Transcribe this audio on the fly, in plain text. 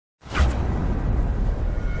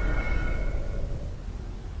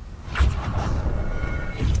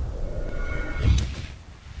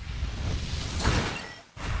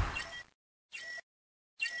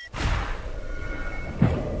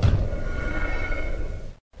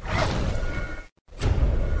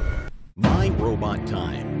Robot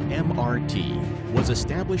Time, MRT, was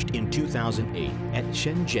established in 2008 at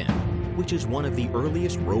Shenzhen, which is one of the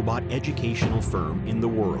earliest robot educational firm in the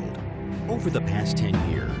world. Over the past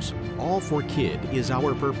 10 years, All for Kid is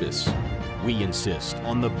our purpose. We insist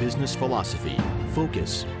on the business philosophy,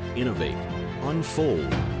 focus, innovate,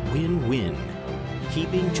 unfold, win-win,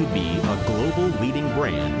 keeping to be a global leading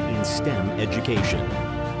brand in STEM education.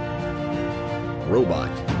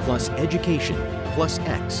 Robot plus education plus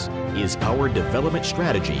X is our development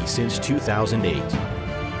strategy since 2008.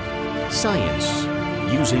 Science,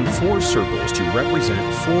 using 4 circles to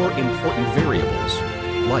represent 4 important variables: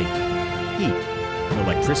 light, heat,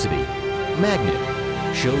 electricity,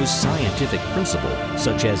 magnet, shows scientific principle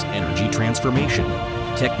such as energy transformation,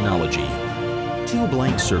 technology. 2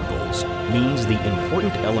 blank circles means the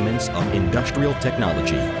important elements of industrial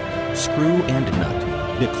technology. Screw and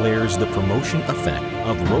nut declares the promotion effect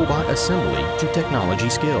of robot assembly to technology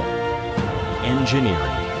skill.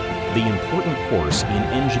 Engineering, the important course in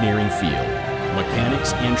engineering field.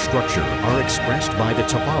 Mechanics and structure are expressed by the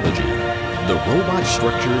topology. The robot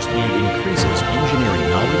structures and increases engineering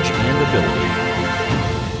knowledge and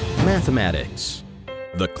ability. Mathematics.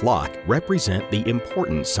 The clock represent the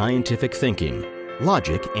important scientific thinking,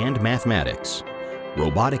 logic and mathematics.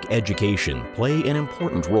 Robotic education play an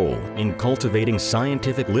important role in cultivating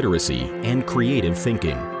scientific literacy and creative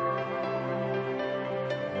thinking.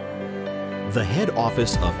 The head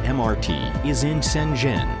office of MRT is in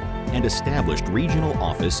Shenzhen and established regional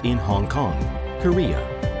office in Hong Kong, Korea,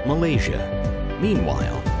 Malaysia.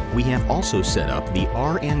 Meanwhile, we have also set up the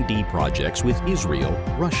R&D projects with Israel,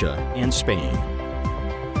 Russia, and Spain.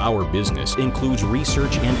 Our business includes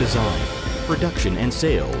research and design, production and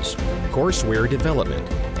sales, courseware development,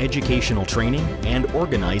 educational training, and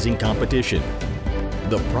organizing competition.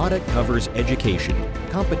 The product covers education,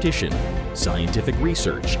 competition, scientific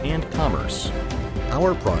research, and commerce.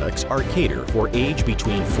 Our products are catered for age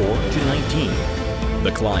between 4 to 19.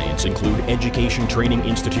 The clients include education training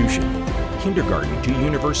institution, kindergarten to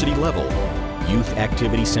university level, youth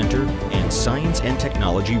activity center, and science and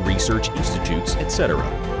technology research institutes, etc.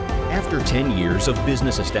 After 10 years of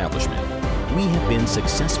business establishment, we have been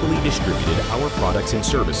successfully distributed our products and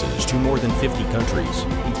services to more than 50 countries,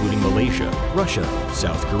 including Malaysia, Russia,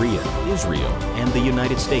 South Korea, Israel, and the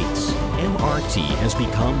United States. MRT has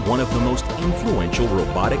become one of the most influential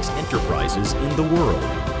robotics enterprises in the world.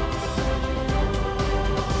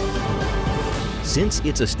 Since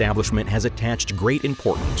its establishment has attached great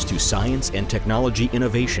importance to science and technology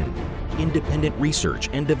innovation, independent research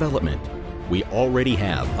and development, we already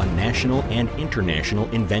have a national and international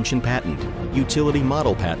invention patent, utility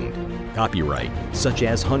model patent, copyright, such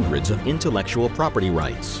as hundreds of intellectual property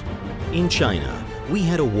rights. In China, we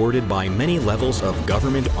had awarded by many levels of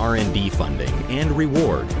government R&D funding and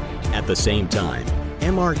reward. At the same time,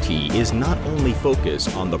 MRT is not only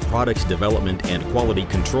focused on the product's development and quality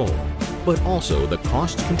control, but also the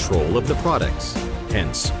cost control of the products.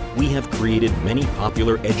 Hence, we have created many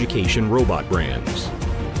popular education robot brands.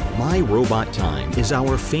 My Robot Time is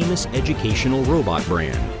our famous educational robot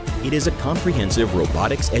brand. It is a comprehensive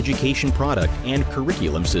robotics education product and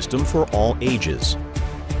curriculum system for all ages.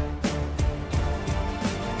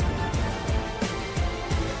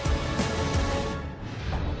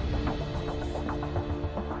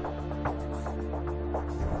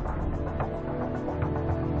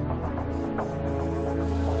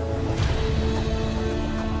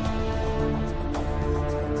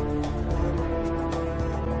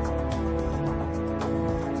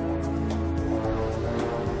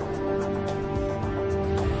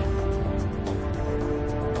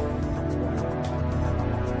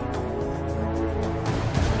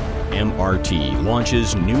 MRT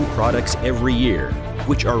launches new products every year,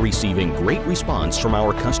 which are receiving great response from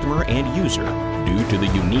our customer and user due to the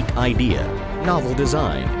unique idea, novel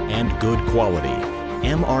design, and good quality.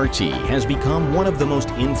 MRT has become one of the most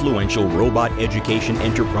influential robot education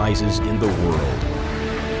enterprises in the world.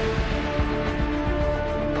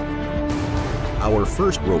 Our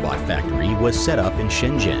first robot factory was set up in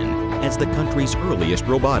Shenzhen as the country's earliest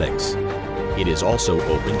robotics. It is also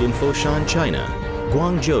opened in Foshan, China,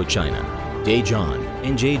 Guangzhou, China, Daejeon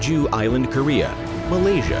and Jeju Island, Korea,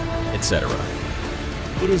 Malaysia, etc.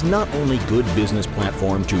 It is not only good business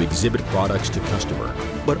platform to exhibit products to customer,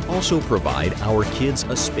 but also provide our kids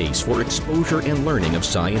a space for exposure and learning of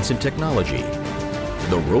science and technology.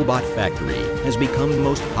 The Robot Factory has become the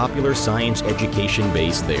most popular science education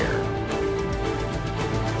base there.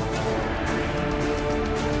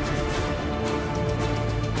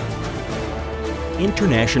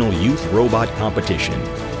 International Youth Robot Competition,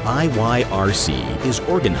 IYRC is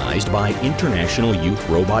organized by International Youth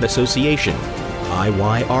Robot Association,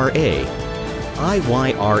 IYRA.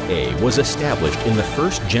 IYRA was established in the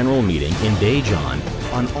first general meeting in Daejeon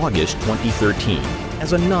on August 2013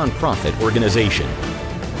 as a non-profit organization.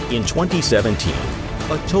 In 2017,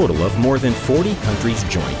 a total of more than 40 countries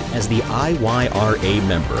joined as the IYRA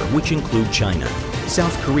member, which include China,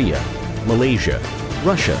 South Korea, Malaysia,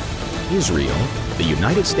 Russia, Israel, the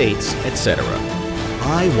United States, etc.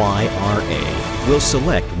 IYRA will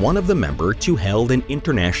select one of the member to held in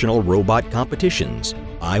international robot competitions,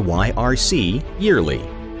 IYRC, yearly.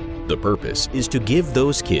 The purpose is to give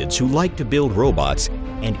those kids who like to build robots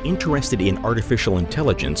and interested in artificial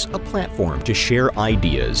intelligence a platform to share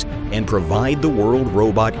ideas and provide the world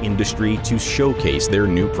robot industry to showcase their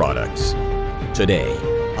new products. Today,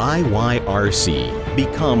 IYRC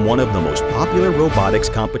become one of the most popular robotics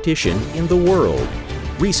competition in the world.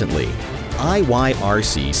 Recently,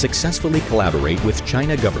 IYRC successfully collaborate with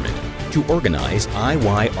China government to organize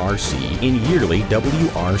IYRC in yearly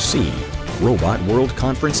WRC, Robot World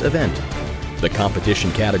Conference event. The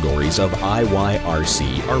competition categories of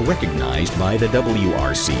IYRC are recognized by the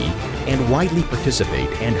WRC and widely participate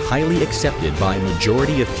and highly accepted by a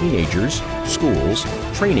majority of teenagers, schools,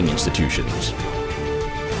 training institutions.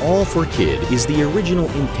 All for Kid is the original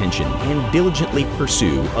intention and diligently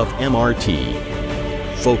pursue of MRT.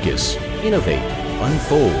 Focus, innovate,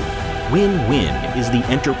 unfold. Win-win is the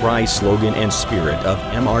enterprise slogan and spirit of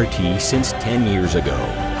MRT since 10 years ago.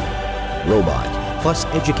 Robot plus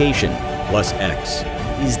education plus X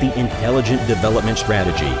is the intelligent development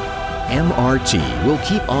strategy. MRT will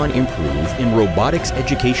keep on improve in robotics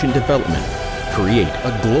education development, create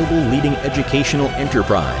a global leading educational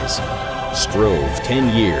enterprise. Strove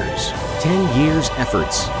 10 years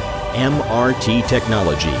efforts. MRT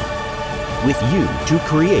technology. With you to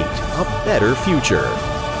create a better future.